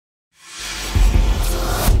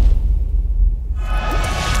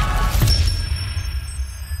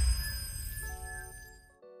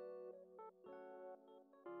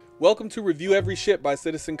Welcome to Review Every Ship by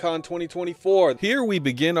CitizenCon 2024. Here we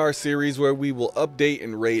begin our series where we will update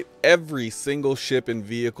and rate every single ship and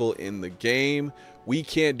vehicle in the game. We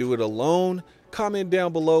can't do it alone. Comment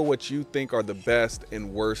down below what you think are the best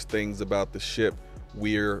and worst things about the ship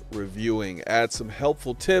we're reviewing. Add some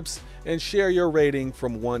helpful tips and share your rating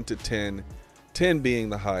from 1 to 10. 10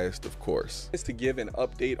 being the highest, of course. Is to give an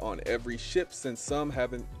update on every ship since some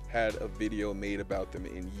haven't had a video made about them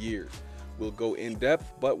in years. We'll go in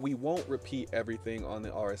depth, but we won't repeat everything on the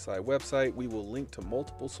RSI website. We will link to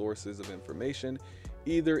multiple sources of information,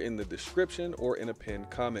 either in the description or in a pinned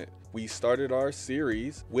comment. We started our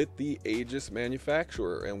series with the Aegis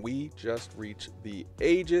manufacturer, and we just reached the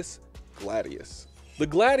Aegis Gladius. The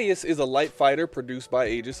Gladius is a light fighter produced by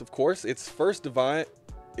Aegis, of course. Its first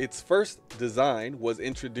design was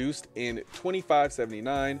introduced in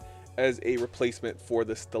 2579 as a replacement for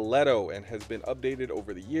the Stiletto and has been updated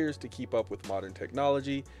over the years to keep up with modern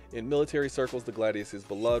technology. In military circles, the Gladius is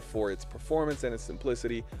beloved for its performance and its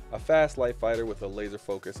simplicity, a fast light fighter with a laser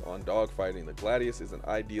focus on dogfighting. The Gladius is an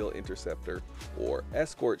ideal interceptor or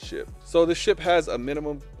escort ship. So the ship has a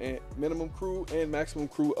minimum crew and maximum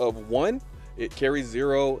crew of 1. It carries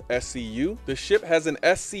 0 SCU. The ship has an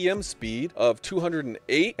SCM speed of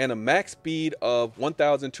 208 and a max speed of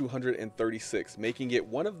 1,236, making it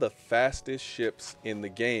one of the fastest ships in the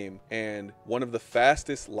game and one of the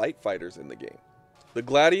fastest light fighters in the game. The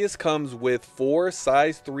Gladius comes with 4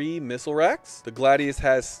 size 3 missile racks. The Gladius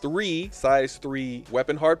has 3 size 3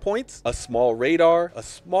 weapon hardpoints, a small radar, a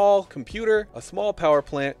small computer, a small power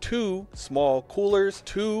plant, 2 small coolers,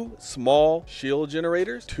 2 small shield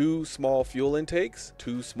generators, 2 small fuel intakes,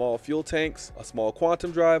 2 small fuel tanks, a small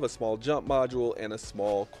quantum drive, a small jump module, and a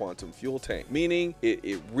small quantum fuel tank. Meaning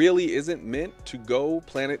it really isn't meant to go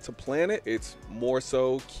planet to planet. It's more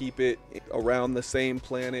so keep it around the same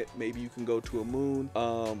planet. Maybe you can go to a moon.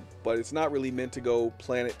 But it's not really meant to go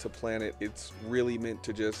planet to planet. It's really meant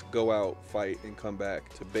to just go out, fight, and come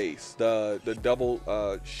back to base. The double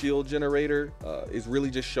shield generator is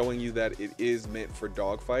really just showing you that it is meant for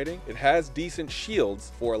dogfighting. It has decent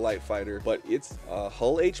shields for a light fighter, but its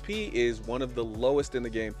hull HP is one of the lowest in the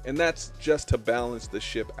game, and that's just to balance the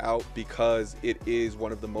ship out because it is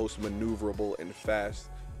one of the most maneuverable and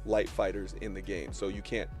fast light fighters in the game. So you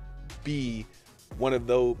can't be one of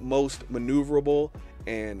the most maneuverable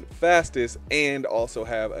and fastest and also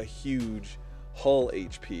have a huge hull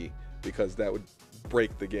HP, because that would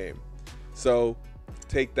break the game. So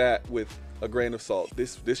take that with a grain of salt.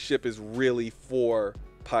 This ship is really for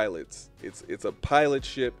pilots. It's a pilot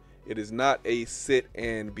ship. It is not a sit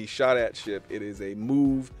and be shot at ship. It is a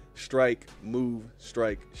move strike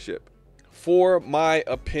ship. For my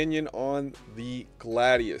opinion on the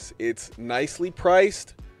Gladius, it's nicely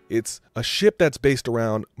priced. It's a ship that's based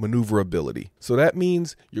around maneuverability. So that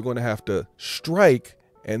means you're going to have to strike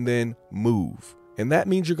and then move. And that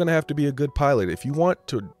means you're going to have to be a good pilot. If you want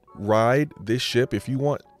to ride this ship, if you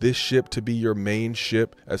want this ship to be your main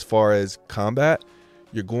ship as far as combat,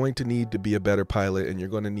 you're going to need to be a better pilot, and you're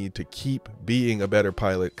going to need to keep being a better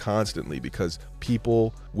pilot constantly, because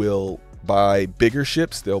people will buy bigger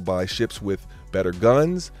ships, they'll buy ships with better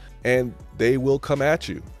guns, and they will come at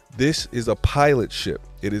you. This is a pilot ship.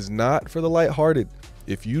 It is not for the lighthearted.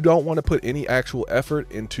 If you don't want to put any actual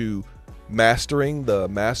effort into mastering the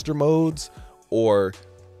master modes or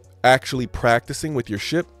actually practicing with your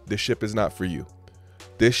ship, this ship is not for you.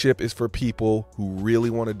 This ship is for people who really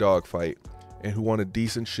want to dogfight and who want a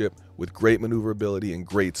decent ship with great maneuverability and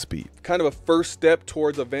great speed. Kind of a first step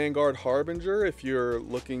towards a Vanguard Harbinger if you're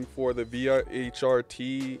looking for the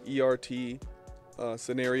HRT, ERT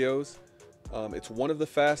scenarios. It's one of the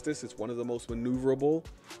fastest, it's one of the most maneuverable.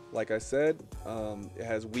 Like I said, it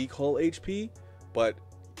has weak hull HP, but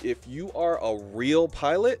if you are a real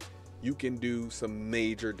pilot, you can do some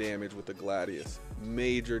major damage with the Gladius.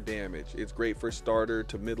 Major damage. It's great for starter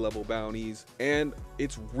to mid-level bounties, and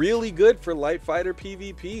it's really good for light fighter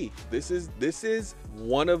PvP. This is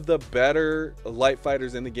one of the better light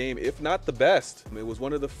fighters in the game, if not the best. It was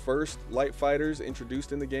one of the first light fighters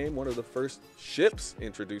introduced in the game, one of the first ships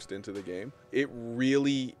introduced into the game. It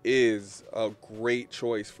really is a great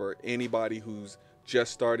choice for anybody who's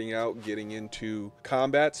just starting out, getting into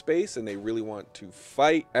combat space, and they really want to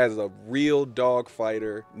fight as a real dog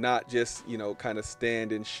fighter, not just, you know, kind of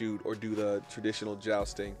stand and shoot or do the traditional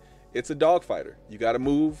jousting. It's a dog fighter. You got to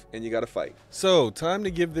move and you got to fight. So time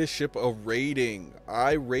to give this ship a rating.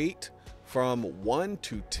 I rate from 1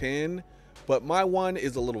 to 10, but my 1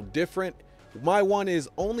 is a little different. My 1 is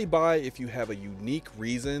only buy if you have a unique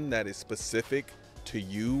reason that is specific to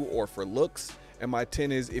you or for looks. And my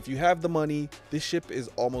 10 is, if you have the money, this ship is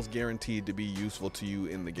almost guaranteed to be useful to you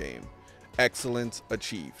in the game. Excellence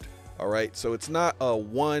achieved. All right, so it's not a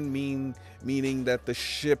meaning that the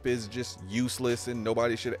ship is just useless and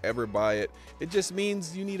nobody should ever buy it. It just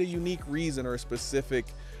means you need a unique reason or a specific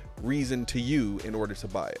reason to you in order to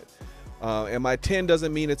buy it. And my 10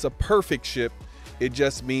 doesn't mean it's a perfect ship. It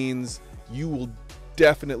just means you will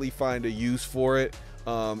definitely find a use for it.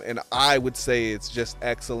 And I would say it's just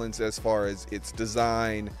excellence as far as its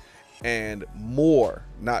design and more,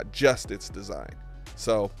 not just its design.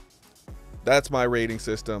 So that's my rating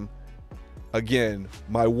system. Again,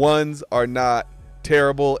 my 1s are not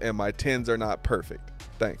terrible and my 10s are not perfect.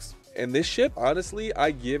 Thanks. And this ship, honestly,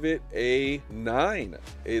 I give it a 9.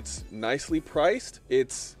 It's nicely priced.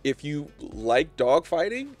 It's, if you like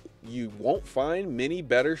dogfighting, you won't find many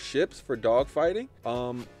better ships for dogfighting.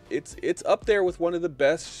 It's up there with one of the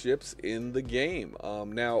best ships in the game.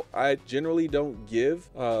 Now, I generally don't give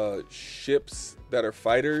ships that are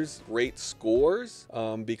fighters great scores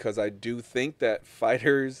because I do think that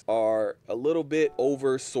fighters are a little bit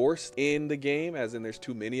oversourced in the game, as in there's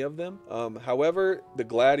too many of them. However, the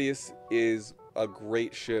Gladius is a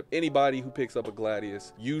great ship. Anybody who picks up a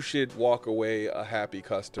Gladius, you should walk away a happy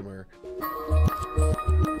customer.